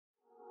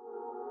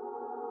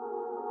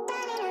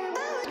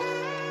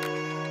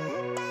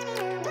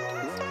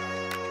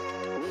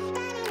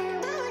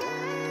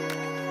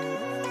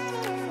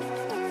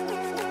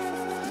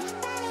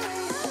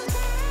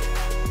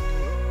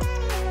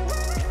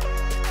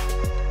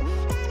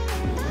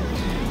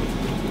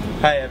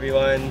Hi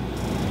everyone,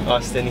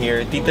 Austin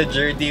here. Tito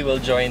Jerdy will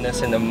join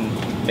us in a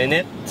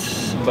minute,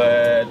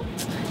 but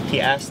he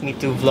asked me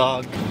to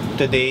vlog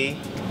today.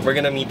 We're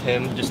gonna meet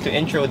him just to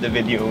intro the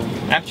video.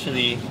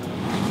 Actually,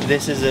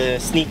 this is a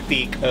sneak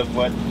peek of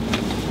what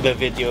the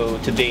video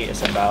today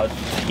is about.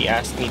 He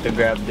asked me to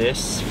grab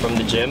this from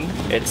the gym.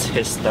 It's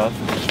his stuff.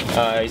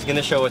 He's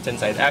gonna show what's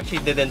inside.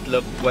 Actually didn't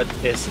look what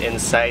is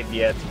inside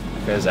yet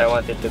because I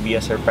want it to be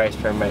a surprise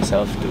for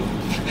myself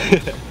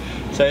too.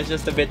 So it's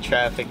just a bit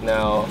traffic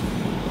now,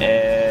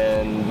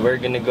 and we're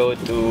gonna go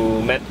to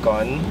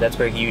Metcon. That's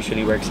where he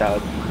usually works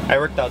out. I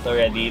worked out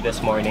already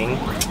this morning.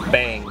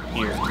 Bang,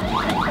 here.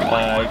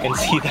 You can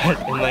see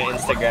that in my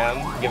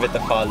Instagram. Give it a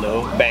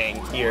follow.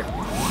 Bang, here.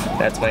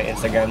 That's my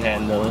Instagram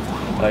handle.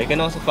 You can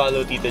also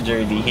follow Tito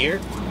Jerdy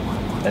here.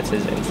 That's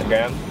his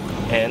Instagram.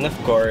 And of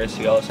course,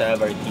 we also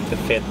have our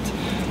TitoFit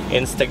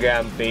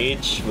Instagram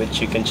page, which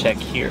you can check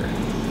here.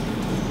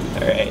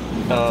 Alright,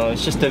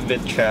 it's just a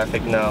bit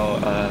traffic now,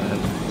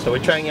 so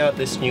we're trying out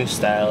this new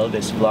style,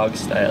 this vlog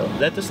style.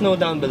 Let us know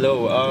down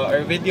below.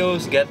 Our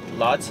videos get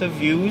lots of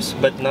views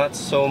but not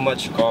so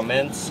much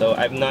comments, so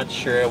I'm not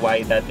sure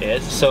why that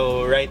is.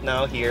 So right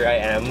now here I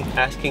am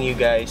asking you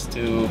guys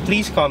to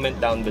please comment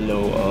down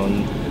below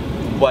on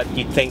what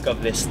you think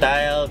of this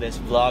style, this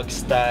vlog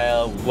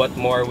style. What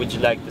more would you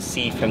like to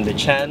see from the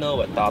channel?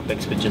 What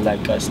topics would you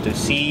like us to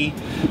see?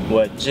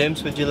 What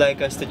gyms would you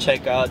like us to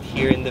check out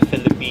here in the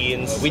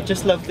Philippines? We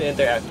just love to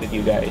interact with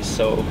you guys.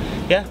 So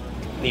yeah,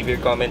 leave your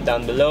comment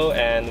down below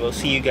and we'll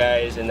see you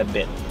guys in a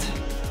bit.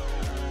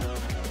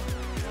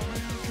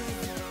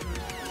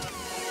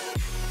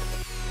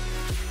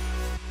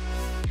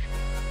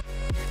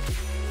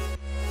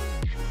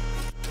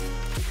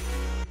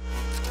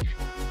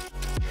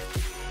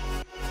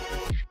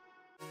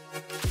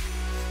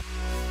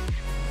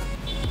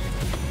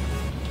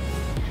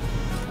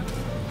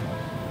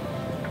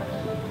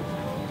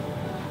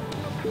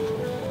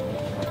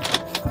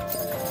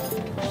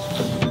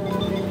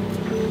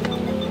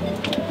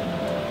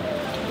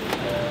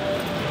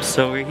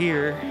 So we're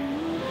here.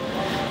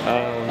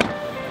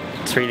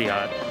 It's really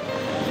hot.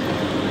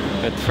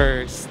 But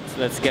first,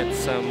 let's get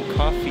some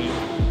coffee.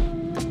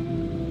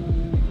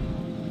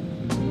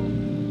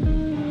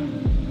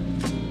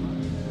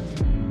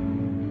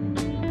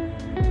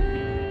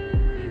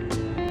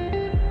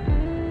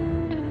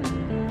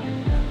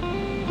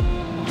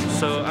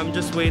 So I'm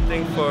just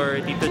waiting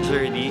for Tito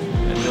Jerdy,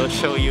 and we'll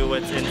show you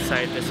what's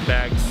inside this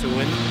bag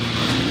soon.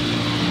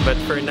 But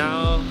for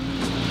now,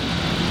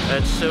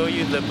 let's show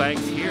you the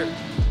bikes here.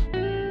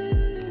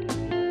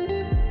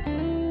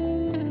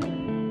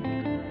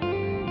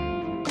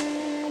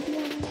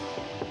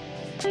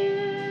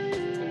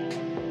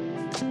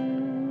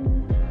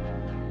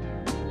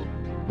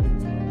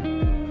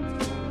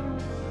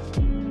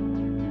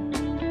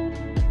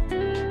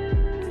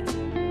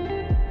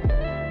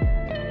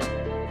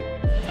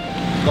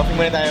 Coffee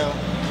muna tayo,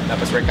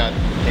 tapos workout.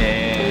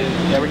 And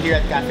yeah, we're here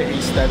at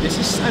Caferista. This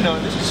is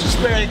just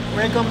where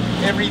I come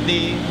every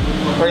day,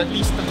 or at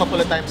least a couple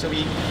of times a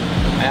week.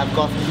 I have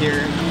coffee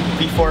here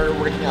before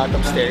working out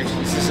upstairs.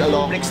 This is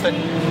along Brixton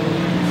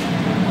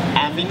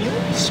Avenue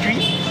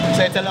Street.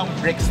 So it's along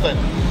Brixton,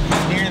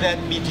 near that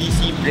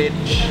BGC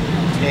bridge.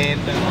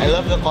 And I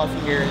love the coffee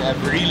here. I have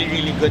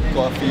really good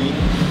coffee.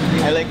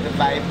 I like the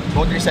vibe.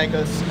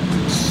 Motorcycles,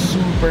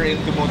 super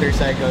into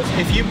motorcycles.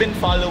 If you've been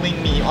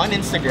following me on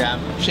Instagram,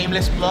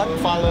 shameless plug,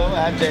 follow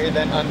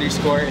 @Jeridan_.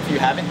 If you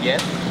haven't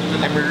yet,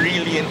 I'm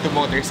really into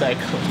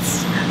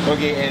motorcycles.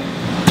 Okay, and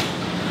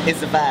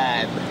it's a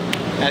vibe,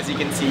 as you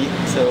can see.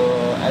 So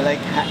I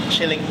like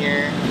chilling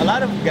here. A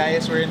lot of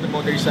guys who are into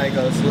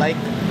motorcycles like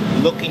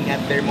looking at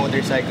their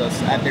motorcycles,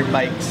 at their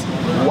bikes,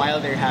 while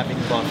they're having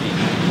coffee.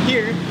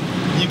 Here,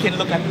 you can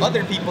look at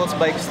other people's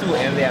bikes too,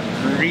 and they have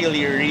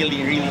really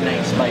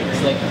nice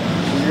bikes. Like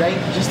right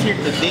just here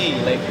today,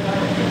 like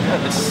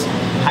this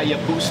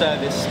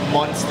Hayabusa, this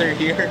monster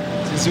here,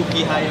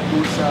 Suzuki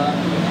Hayabusa.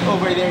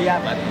 Over there,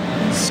 yeah, but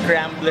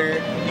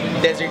Scrambler,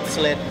 Desert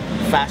Sled,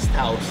 Fast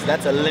House.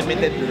 That's a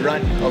limited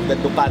run of the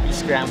Ducati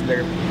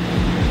Scrambler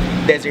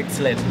Desert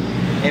Sled.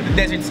 And the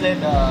Desert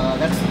Sled,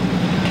 that's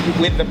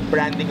with the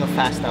branding of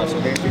Fast House. So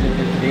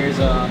there's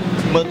a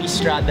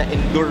Multistrada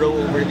Enduro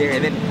over there,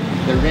 and then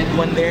the red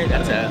one there,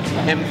 that's a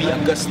MV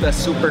Agusta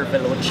Super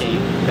Veloce.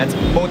 That's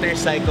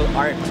motorcycle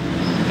art.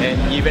 And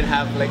you even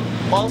have like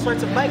all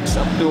sorts of bikes,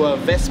 up to a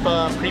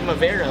Vespa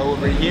Primavera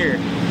over here.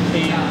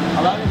 And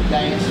a lot of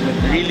guys with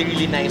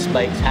really nice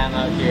bikes hang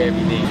out here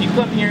every day. If you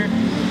come here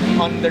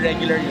on the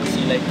regular, you'll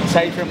see like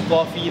aside from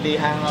coffee, they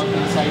hang out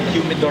inside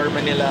Humidor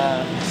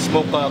Manila,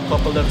 smoke a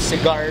couple of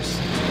cigars,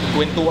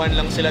 kwentuhan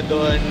lang sila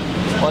doon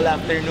all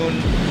afternoon.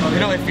 You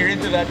know, if you're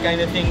into that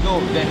kind of thing, go.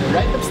 Then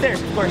right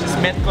upstairs, of course, is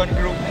Metcon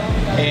group.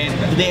 And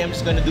today I'm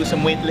just gonna do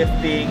some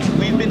weightlifting.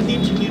 We've been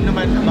teaching you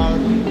naman about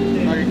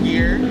our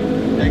gear,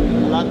 like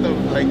a lot of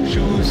like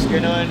shoes,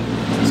 ganon.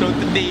 So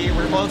today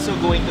we're also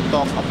going to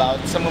talk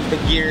about some of the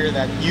gear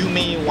that you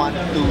may want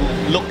to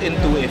look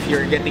into if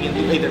you're getting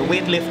into either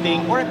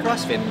weightlifting or a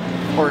CrossFit.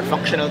 or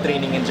functional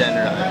training in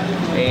general.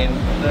 And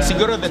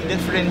siguro the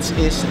difference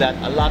is that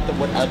a lot of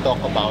what I'll talk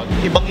about,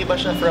 ibang-iba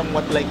siya from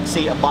what like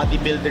say a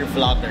bodybuilder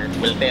vlogger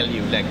will tell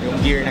you, like yung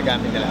gear na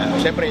gamit nila.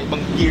 Syempre,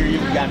 ibang gear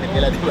yung gamit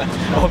nila, di ba?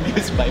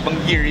 Obvious ba? Ibang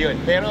gear yun.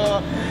 Pero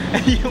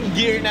yung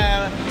gear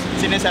na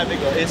sinasabi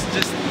ko is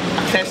just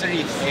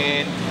accessories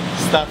and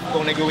stuff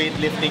kung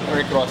nag-weightlifting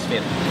or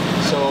CrossFit.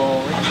 So,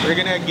 we're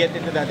gonna get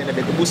into that in a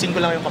bit. Ubusin ko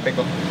lang yung kape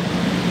ko.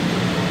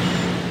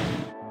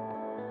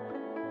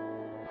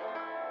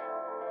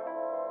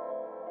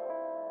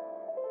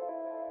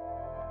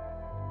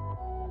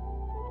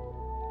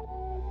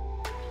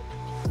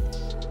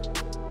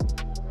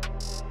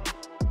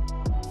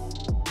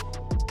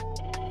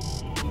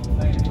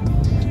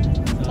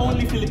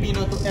 Only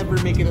Filipino to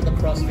ever make it at the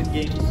CrossFit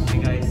Games.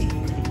 Hey guys.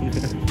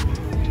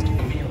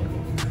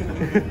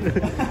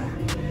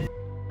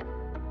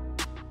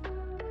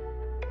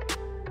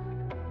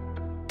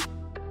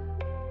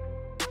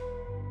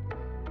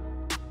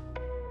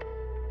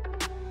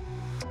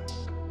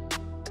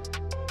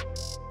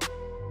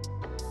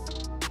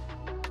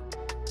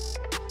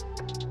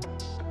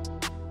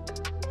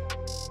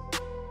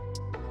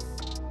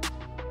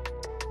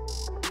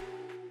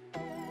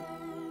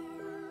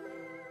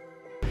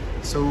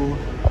 So,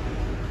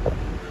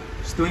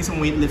 just doing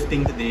some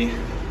weightlifting today.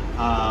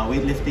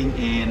 Weightlifting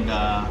and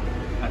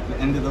at the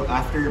end of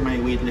after my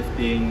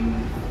weightlifting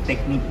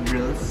technique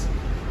drills,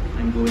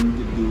 I'm going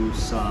to do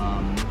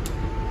some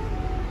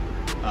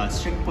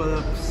strict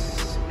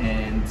pull-ups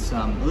and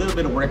a little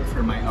bit of work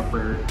for my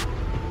upper,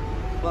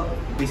 well,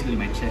 basically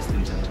my chest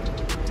in general.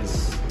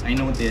 Because I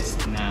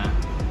noticed na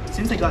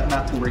since I got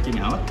back to working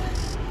out,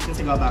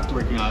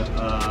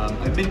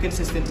 I've been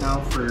consistent now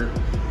for.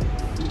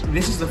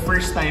 This is the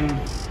first time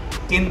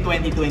in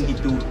 2022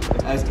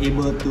 that I was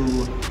able to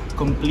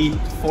complete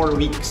 4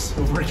 weeks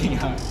of working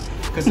out.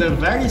 Because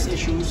of various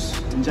issues,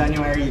 in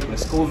January it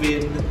was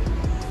COVID,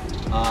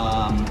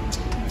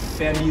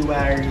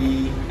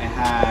 February I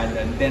had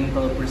a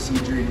dental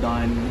procedure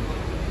done,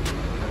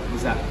 what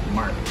was that,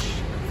 March,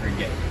 I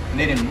forget. And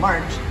then in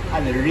March,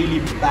 I had a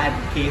really bad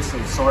case of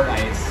sore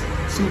eyes.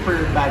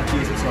 Super bad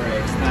case of sore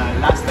eyes.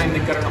 Last time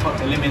nagkaroon ako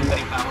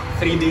elementary pa ako,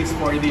 3 days,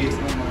 4 days.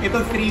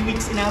 Ito 3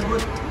 weeks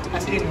inabot.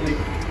 As in, like,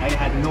 I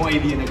had no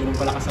idea na ganun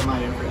pala kasama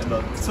yan for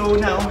adults. So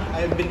now,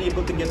 I've been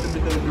able to get a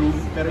bit of a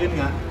groove. Pero yun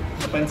nga,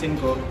 napansin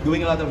ko,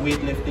 doing a lot of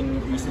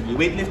weightlifting recently.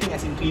 Weightlifting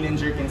as in clean and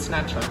jerk and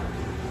snatch, ha?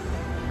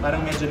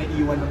 Parang medyo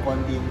naiwan ng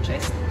konti yung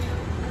chest.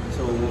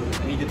 So,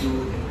 I needed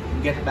to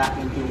get back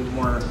into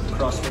more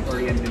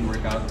CrossFit-oriented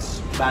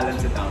workouts.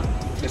 Balance it out.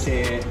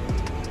 Kasi,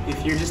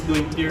 if you're just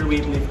doing pure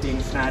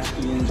weightlifting, snatch,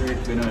 clean and jerk,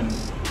 ganun,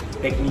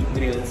 technique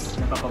drills,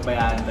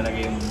 napapabayaan talaga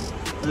yung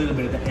a little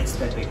bit of the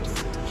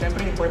aesthetics.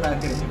 Siyempre,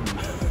 importante rin yun.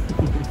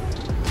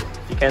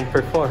 You can't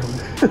perform.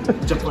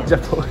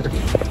 Japon.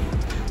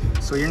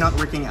 So you're not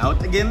working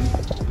out again?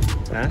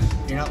 Huh?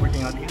 You're not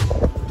working out again?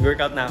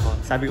 Workout na ako.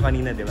 Sabi ko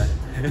kanina, di ba?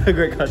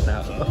 Workout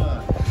na ako.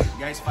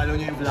 Guys, follow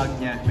nyo yung vlog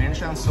niya. Meron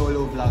siyang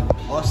solo vlog.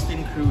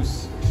 Austin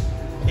Cruz,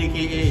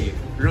 aka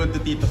Road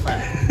to TitoFit.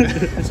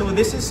 So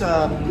this is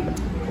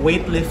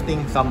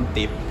weightlifting thumb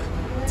tape.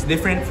 It's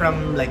different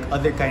from like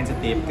other kinds of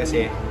tape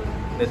kasi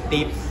the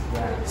tape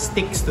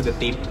sticks to the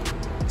tape.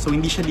 So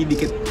hindi siya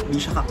didikit,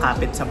 hindi siya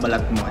kakapit sa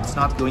balat mo. It's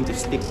not going to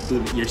stick to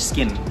your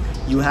skin.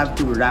 You have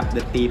to wrap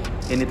the tape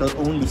and it'll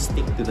only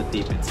stick to the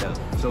tape itself.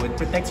 So it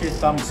protects your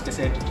thumbs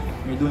kasi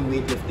when you're doing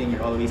weightlifting,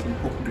 you're always in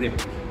hook grip.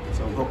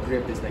 So hook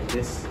grip is like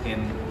this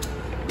and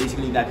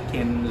basically that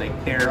can like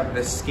tear up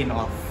the skin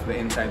off the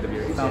inside of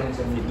your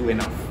thumbs if you do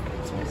enough.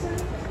 So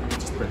it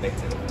just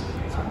protects it.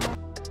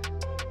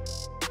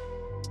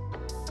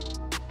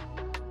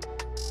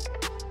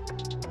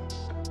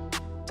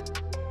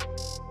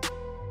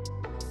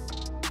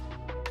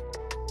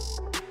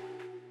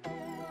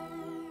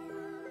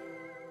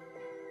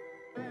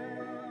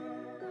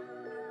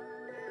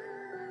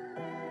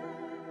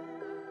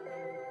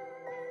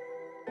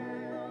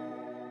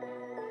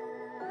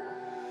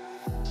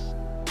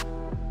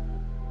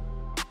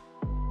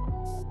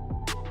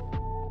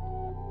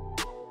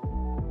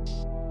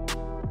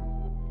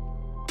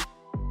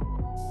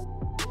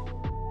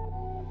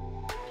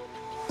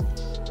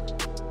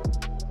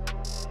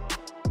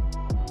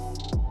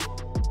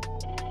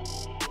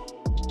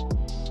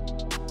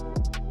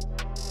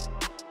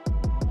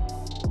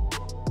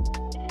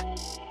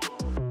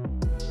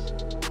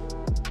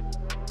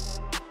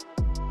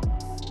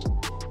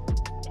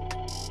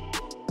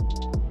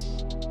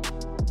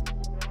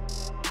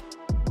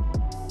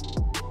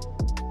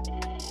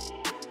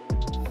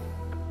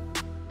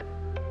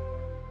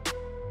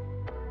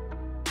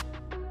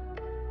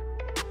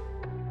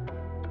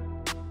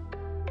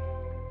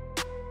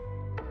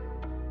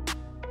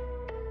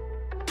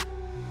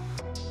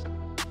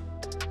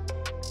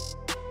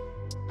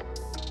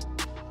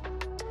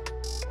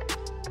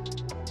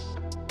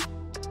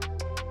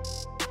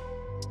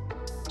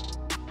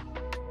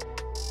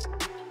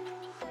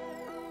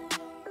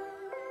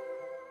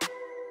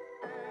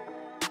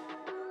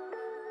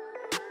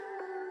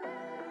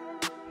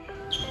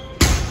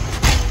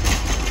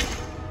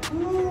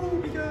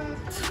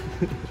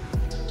 So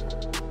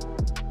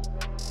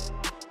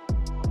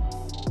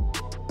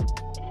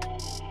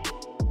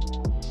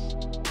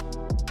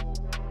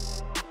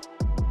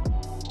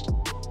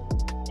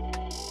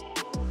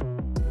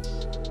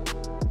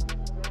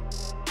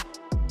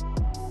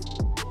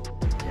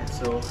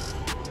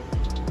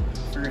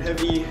for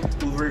heavy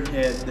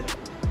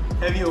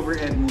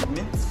overhead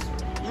movements,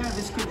 yeah,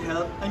 this could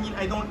help. I mean,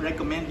 I don't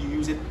recommend you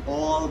use it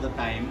all the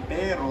time,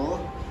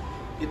 pero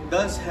it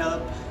does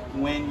help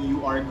when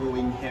you are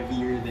going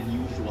heavier than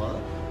usual.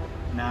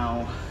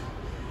 Now,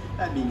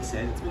 that being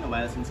said, it's been a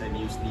while since I've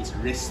used these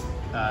wrist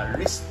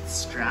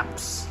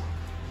straps.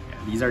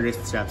 Yeah, these are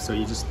wrist straps, so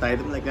you just tie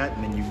them like that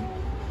and then you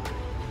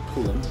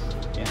pull them,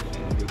 yeah,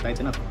 and they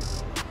tighten up.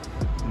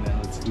 And then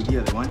let's do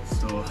the other one.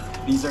 So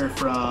these are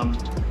from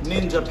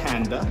Ninja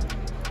Panda.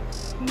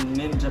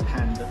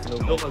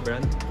 Local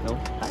brand? No?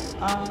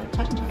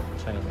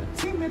 China.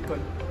 Same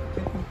Metcon.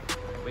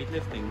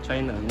 Weightlifting,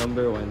 China,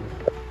 #1.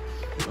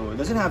 So it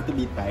doesn't have to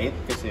be tight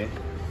kasi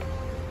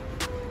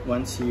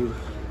once you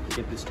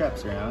get the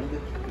straps around,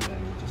 then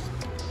you just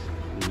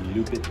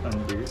loop it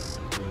under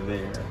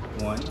there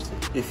once.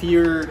 If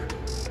you're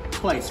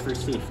twice for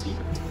safety,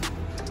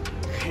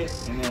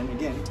 and then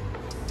again,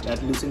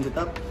 that loosens it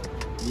up.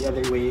 The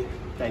other way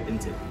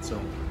tightens it. So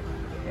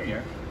there you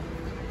are.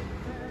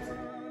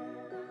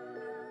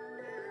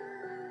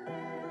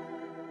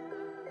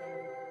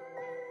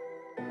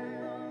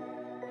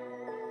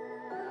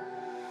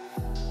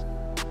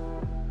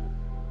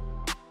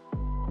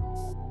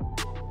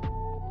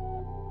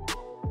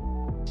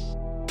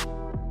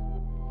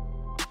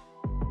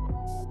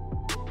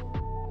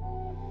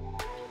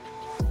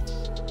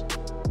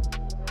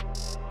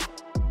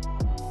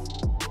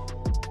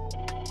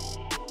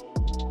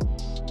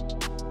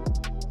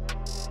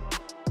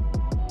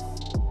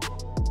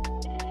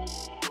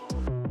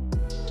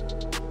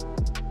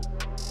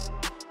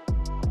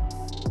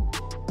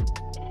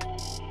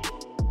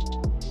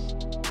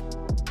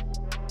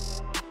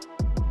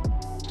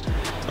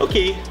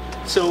 Okay,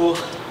 so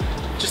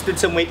just did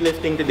some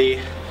weightlifting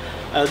today.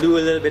 I'll do a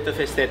little bit of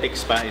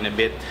aesthetics pa in a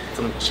bit.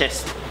 Some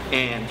chest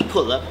and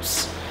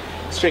pull-ups.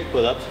 Strict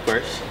pull-ups, of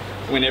course,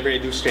 whenever I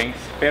do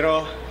strength.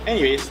 Pero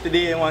anyways,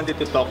 today I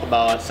wanted to talk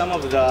about some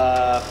of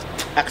the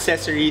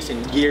accessories and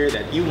gear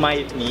that you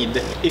might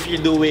need if you're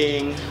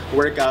doing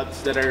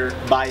workouts that are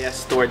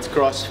biased towards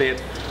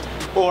CrossFit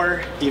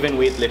or even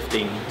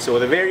weightlifting. So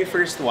the very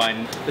first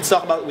one, let's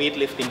talk about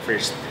weightlifting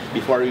first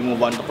before we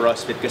move on to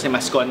CrossFit kasi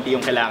mas konti yung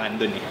kailangan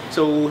dun eh.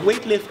 So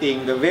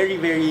weightlifting, the very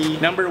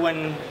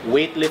 #1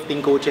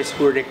 weightlifting coaches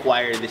who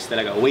require this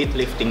talaga,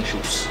 weightlifting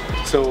shoes.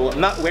 So I'm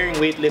not wearing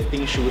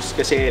weightlifting shoes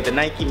kasi the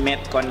Nike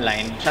Metcon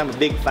line, which I'm a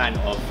big fan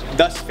of,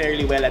 does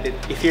fairly well at it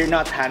if you're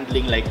not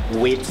handling like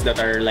weights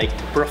that are like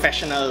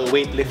professional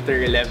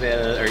weightlifter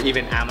level or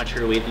even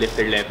amateur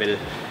weightlifter level,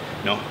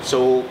 no?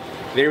 So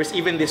there was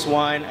even this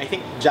one, I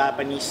think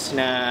Japanese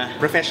na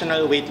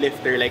professional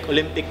weightlifter, like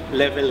Olympic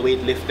level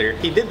weightlifter.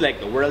 He did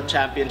like the World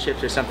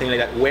Championships or something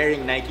like that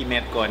wearing Nike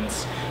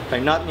Metcons. If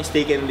I'm not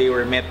mistaken, they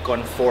were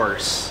Metcon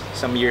 4s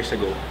some years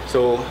ago.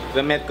 So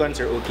the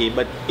Metcons are okay,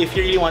 but if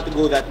you really want to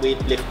go that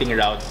weightlifting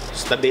route,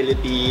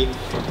 stability,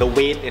 the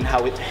weight and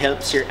how it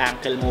helps your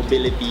ankle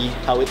mobility,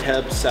 how it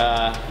helps,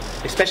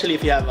 especially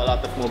if you have a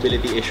lot of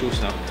mobility issues,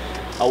 no?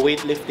 A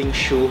weightlifting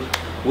shoe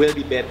will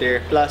be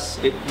better. Plus,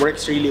 it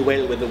works really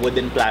well with the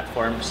wooden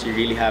platforms. You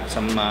really have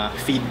some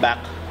feedback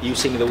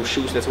using those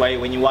shoes. That's why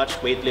when you watch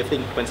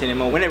weightlifting, pansin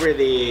mo, whenever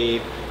they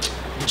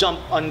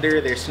jump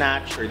under their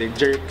snatch or their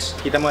jerks,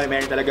 kita mo,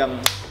 meron talagang,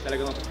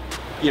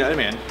 you know what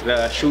I mean?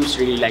 The shoes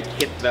really like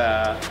hit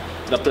the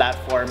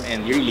platform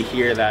and you really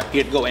hear that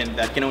get go, and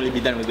that can only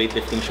be done with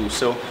weightlifting shoes.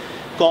 So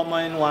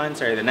common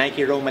ones are the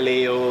Nike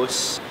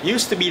Romaleos.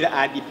 Used to be the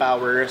Adi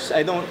Powers.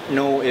 I don't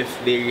know if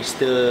they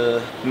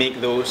still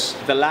make those.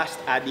 The last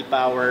Adi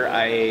Power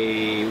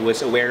I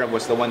was aware of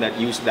was the one that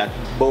used that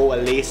BOA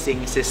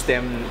lacing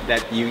system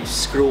that you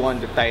screw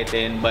on to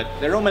tighten. But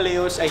the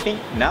Romaleos, I think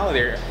now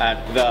they're at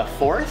the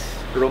 4th.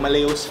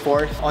 Romaleos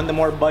 4th. On the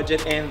more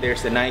budget end,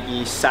 there's the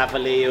Nike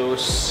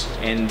Savaleos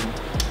and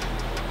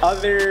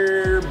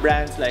other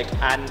brands like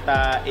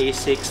Anta,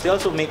 Asics. They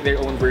also make their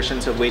own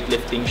versions of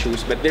weightlifting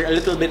shoes, but they're a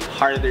little bit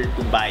harder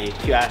to buy.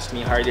 If you ask me,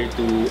 harder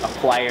to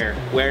acquire.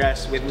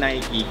 Whereas with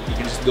Nike, you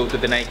can just go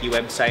to the Nike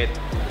website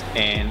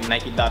and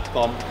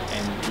Nike.com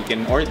and you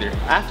can order.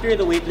 After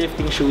the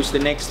weightlifting shoes,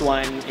 the next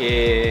one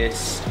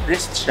is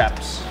wrist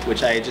straps,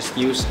 which I just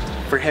used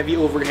for heavy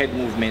overhead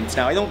movements.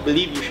 Now, I don't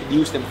believe you should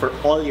use them for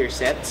all your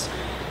sets,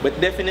 but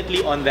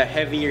definitely on the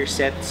heavier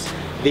sets,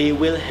 they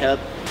will help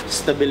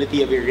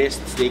stability of your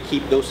wrists. They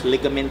keep those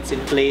ligaments in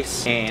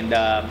place, and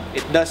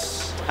it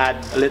does add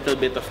a little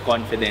bit of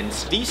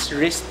confidence. These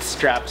wrist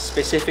straps,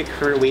 specific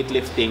for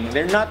weightlifting,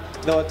 they're not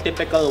the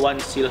typical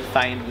ones you'll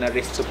find na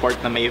wrist support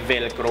na may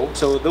Velcro.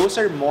 So those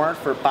are more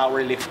for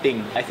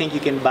powerlifting. I think you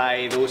can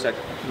buy those at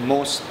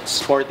most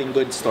sporting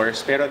goods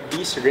stores. Pero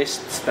these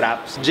wrist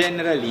straps,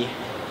 generally,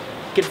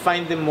 you can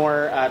find them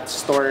more at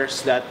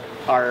stores that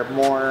are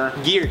more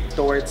geared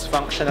towards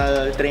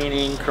functional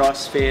training,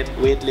 CrossFit,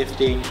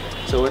 weightlifting.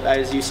 So what I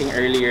was using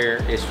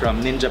earlier is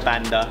from Ninja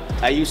Panda.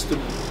 I used to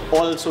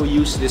also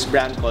use this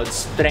brand called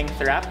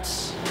Strength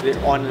Wraps. They're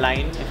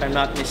online, if I'm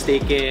not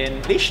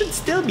mistaken. They should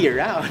still be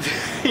around.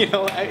 You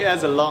know, it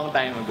was a long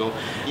time ago.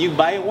 You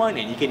buy one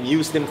and you can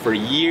use them for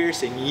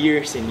years and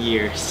years and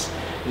years.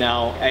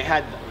 Now, I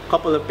had a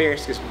couple of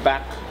pairs because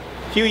back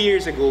a few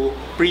years ago,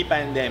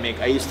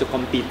 pre-pandemic, I used to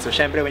compete. So,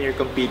 syempre, when you're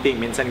competing,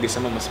 minsan gusto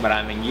mo mas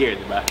maraming gear,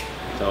 diba?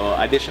 So,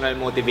 additional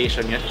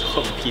motivation yun to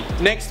compete.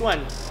 Next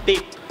one,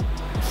 tape.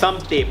 Thumb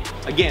tape.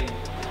 Again,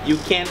 you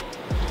can't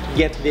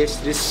get this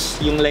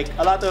yung like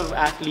a lot of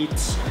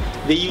athletes,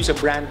 they use a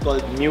brand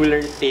called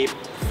Mueller tape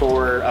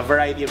for a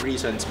variety of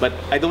reasons, but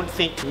I don't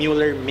think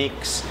Mueller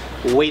makes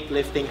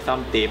weightlifting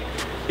thumb tape.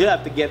 You'll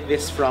have to get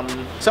this from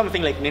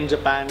something like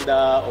Ninja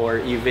Panda or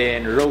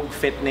even Rogue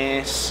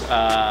Fitness,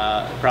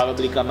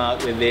 probably come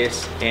out with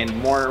this, and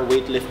more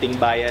weightlifting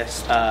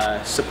biased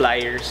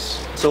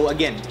suppliers. So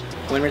again,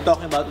 when we're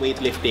talking about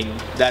weightlifting,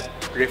 that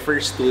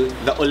refers to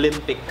the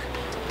Olympic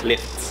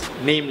lifts,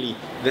 namely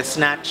the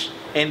snatch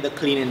and the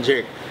clean and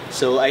jerk.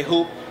 So I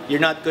hope you're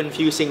not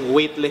confusing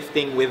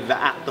weightlifting with the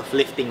act of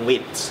lifting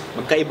weights.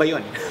 Magkaiba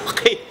yun.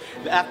 Okay?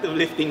 The act of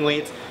lifting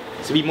weights,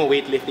 sabi mo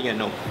weightlifting yan,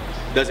 no.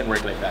 Doesn't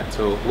work like that.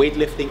 So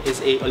weightlifting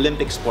is a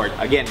Olympic sport.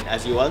 Again,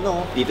 as you all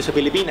know, dito sa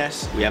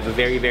Pilipinas, we have a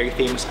very, very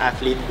famous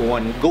athlete who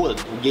won gold,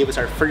 who gave us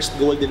our first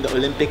gold in the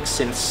Olympics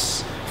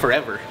since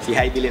forever, si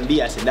Heidi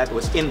Diaz, and that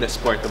was in the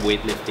sport of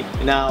weightlifting.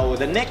 Now,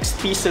 the next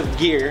piece of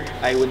gear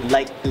I would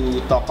like to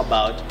talk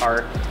about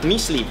are knee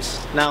sleeves.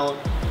 Now,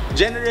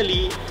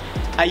 generally,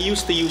 I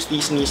used to use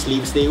these knee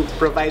sleeves. They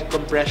provide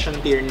compression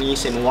to your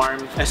knees and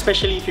warmth,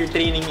 especially if you're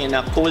training in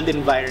a cold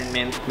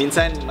environment.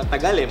 Minsan,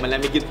 matagal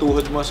malamig yung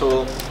tuhod mo,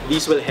 so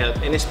these will help.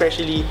 And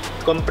especially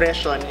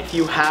compression, if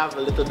you have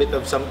a little bit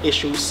of some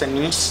issues sa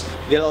knees,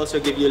 they'll also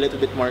give you a little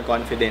bit more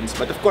confidence.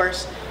 But of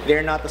course,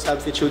 they're not a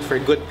substitute for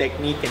good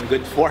technique and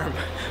good form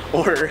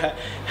or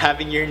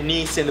having your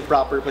knees in the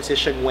proper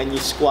position when you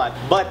squat.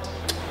 But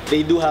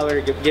they do,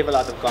 however, give a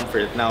lot of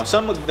comfort. Now,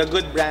 some of the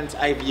good brands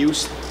I've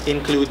used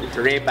include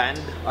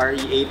Reband,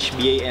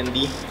 R-E-H-B-A-N-D.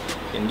 You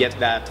can get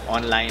that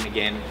online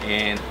again.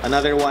 And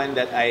another one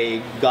that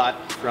I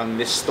got from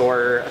this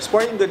store, a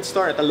sporting goods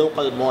store at a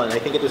local mall. I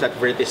think it was at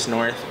Vertis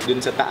North,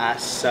 dun sa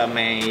taas,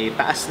 may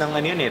taas ng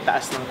ano yun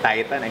taas ng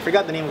Titan. I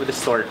forgot the name of the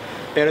store.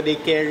 Pero they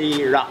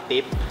carry rock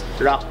tape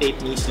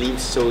knee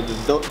sleeves. So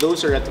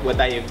those are what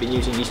I have been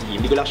using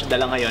recently. Hindi ko lang siya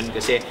dala ngayon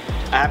kasi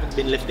I haven't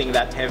been lifting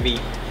that heavy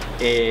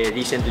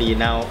recently.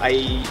 Now,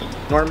 I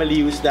normally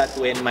use that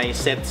when my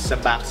sets sa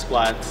back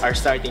squats are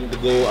starting to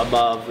go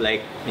above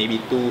like maybe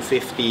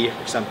 250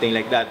 or something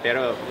like that.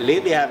 Pero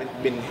lately, I haven't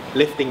been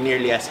lifting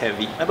nearly as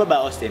heavy. Ano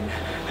ba, Austin?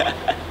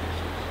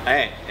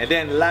 Okay. And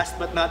then, last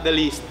but not the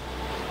least,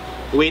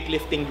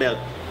 weightlifting belt.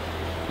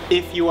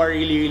 If you are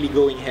really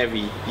going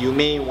heavy, you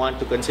may want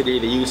to consider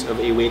the use of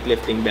a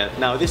weightlifting belt.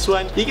 Now, this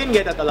one, you can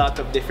get at a lot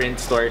of different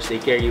stores. They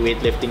carry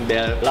weightlifting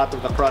belt. A lot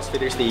of the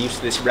CrossFitters, they use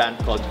this brand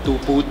called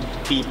TwoPod,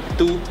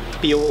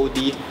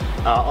 P-O-O-D.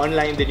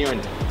 Online din yun.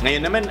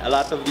 Ngayon naman, a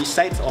lot of these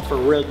sites offer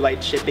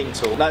worldwide shipping,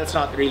 so that's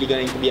not really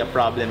going to be a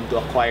problem to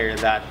acquire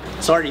that.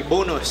 Sorry,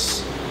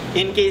 bonus.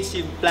 In case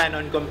you plan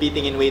on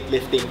competing in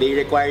weightlifting, they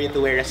require you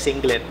to wear a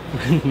singlet,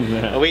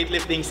 a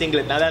weightlifting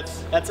singlet. Now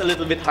that's a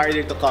little bit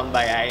harder to come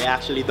by. I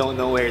actually don't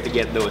know where to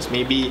get those.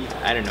 Maybe,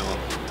 I don't know,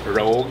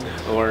 Rogue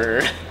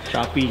or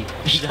Shopee.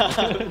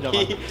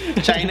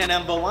 China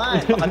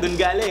 #1. Baka dun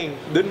galing.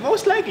 Dun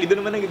most likely,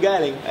 dun naman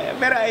nagagaling.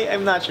 Pero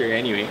I'm not sure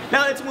anyway.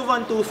 Now let's move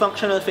on to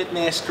functional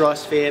fitness,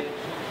 CrossFit.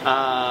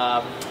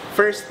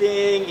 First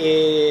thing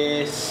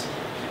is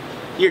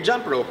your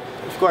jump rope.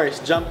 Of course,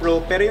 jump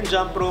rope. Pero yung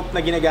jump rope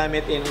na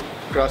ginagamit in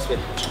CrossFit.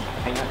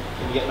 Hang on,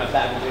 let me get my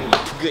bag.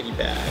 Goodie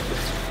bag.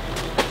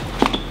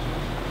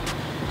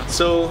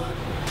 So,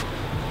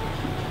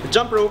 the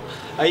jump rope,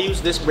 I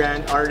use this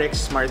brand, RX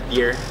Smart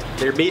Gear.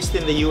 They're based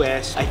in the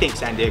US, I think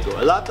San Diego.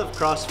 A lot of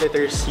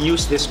CrossFitters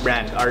use this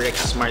brand, RX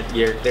Smart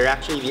Gear. They're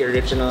actually the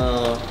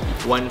original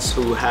ones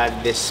who had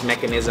this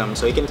mechanism.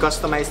 So you can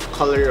customize the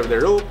color of the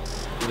rope,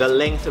 the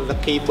length of the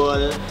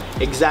cable,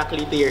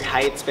 exactly to your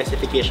height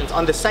specifications.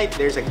 On the site,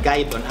 there's a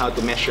guide on how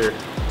to measure.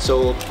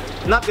 So,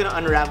 I'm not gonna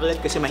unravel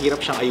it kasi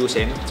mahirap siyang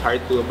ayusin. It's hard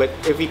to, but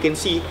if you can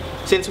see,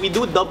 since we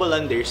do double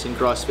unders in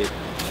CrossFit,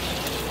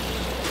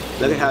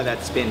 look at how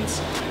that spins.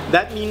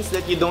 That means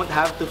that you don't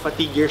have to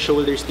fatigue your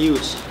shoulders to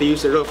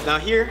use the rope. Now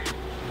here,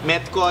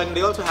 Metcon,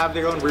 they also have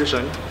their own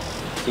version.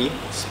 See,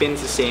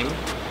 spins the same.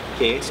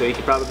 Okay, so you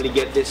can probably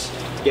get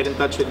in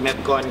touch with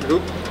Metcon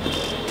group.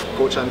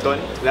 Coach Anton.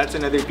 That's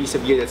another piece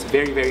of gear that's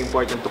very, very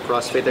important to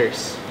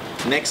CrossFitters.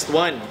 Next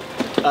one,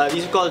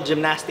 these are called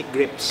gymnastic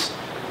grips.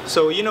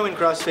 So you know in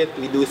CrossFit,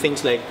 we do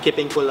things like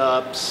kipping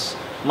pull-ups,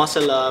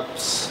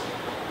 muscle-ups,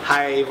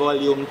 high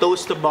volume,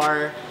 toes to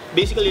bar,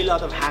 basically a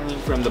lot of hanging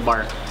from the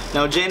bar.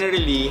 Now,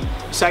 generally,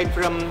 aside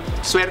from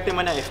swerte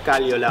mo na if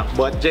kalyo lang,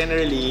 but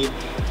generally,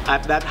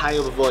 at that high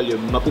of a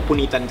volume,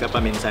 mapupunitan ka pa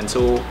minsan.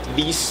 So,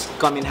 these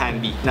come in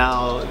handy.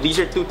 Now, these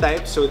are two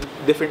types, so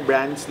different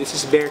brands. This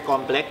is Bear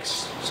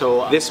Complex.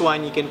 So, this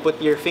one, you can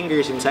put your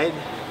fingers inside.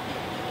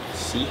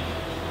 See?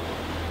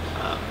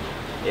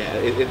 Yeah,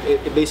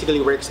 it basically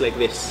works like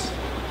this.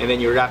 And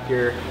then you wrap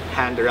your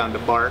hand around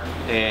the bar.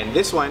 And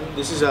this one,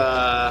 this is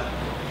a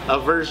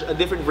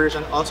different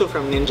version, also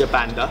from Ninja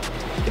Panda.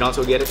 You can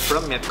also get it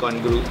from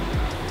Metcon Group.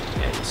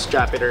 And you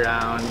strap it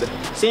around.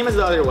 Same as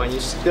the other one, you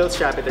still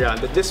strap it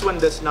around. But this one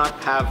does not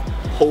have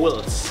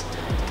holes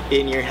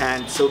in your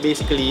hand. So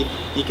basically,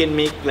 you can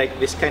make like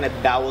this kind of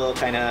dowel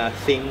kind of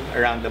thing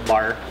around the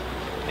bar.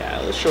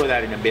 Yeah, I'll show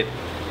that in a bit.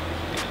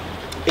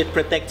 It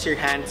protects your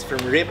hands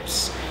from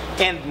rips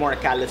and more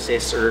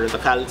calluses, or the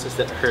calluses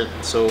that hurt.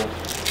 So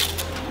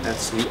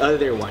that's the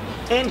other one.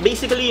 And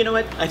basically, you know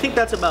what? I think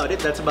that's about it.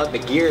 That's about the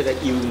gear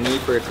that you need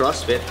for a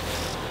CrossFit.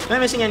 Am I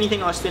missing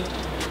anything, Austin?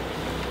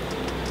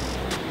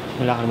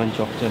 Wala ka naman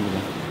chalk dyan,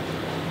 diba?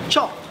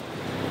 Chalk!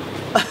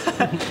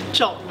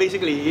 Chalk,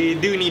 basically. You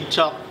do need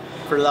chalk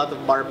for a lot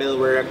of barbell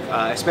work,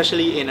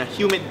 especially in a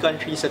humid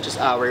country such as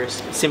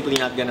ours. It's simply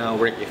not gonna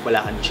work if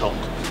wala kang chalk.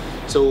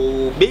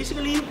 So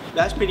basically,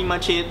 that's pretty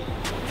much it.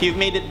 If you've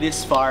made it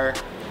this far,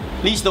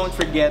 please don't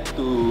forget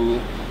to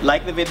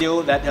like the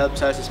video. That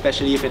helps us,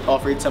 especially if it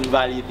offered some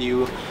value to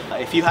you.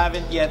 If you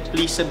haven't yet,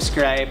 please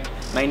subscribe.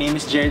 My name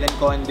is Jerden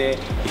Conde.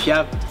 If you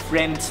have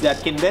friends that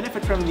can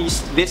benefit from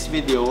this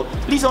video,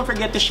 please don't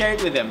forget to share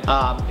it with them.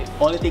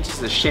 All it takes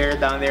is a share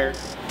down there.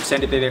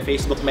 Send it to their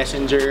Facebook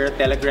Messenger,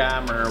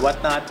 Telegram, or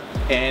whatnot,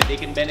 and they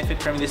can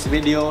benefit from this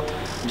video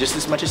just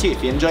as much as you.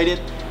 If you enjoyed it,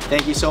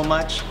 thank you so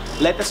much.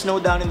 Let us know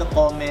down in the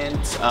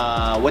comments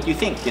what you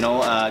think. You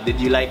know, did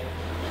you like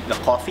the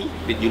coffee?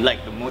 Did you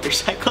like the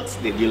motorcycles?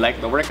 Did you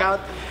like the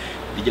workout?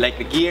 Did you like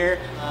the gear?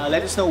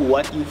 Let us know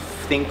what you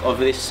think of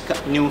this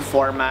new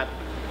format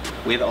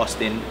with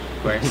Austin,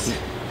 of course.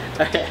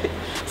 Okay,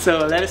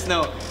 so let us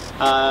know.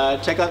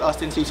 Check out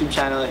Austin's YouTube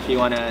channel if you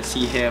wanna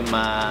see him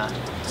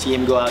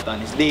go out on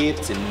his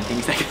dates and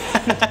things like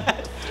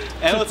that.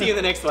 And we'll see you in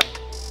the next one.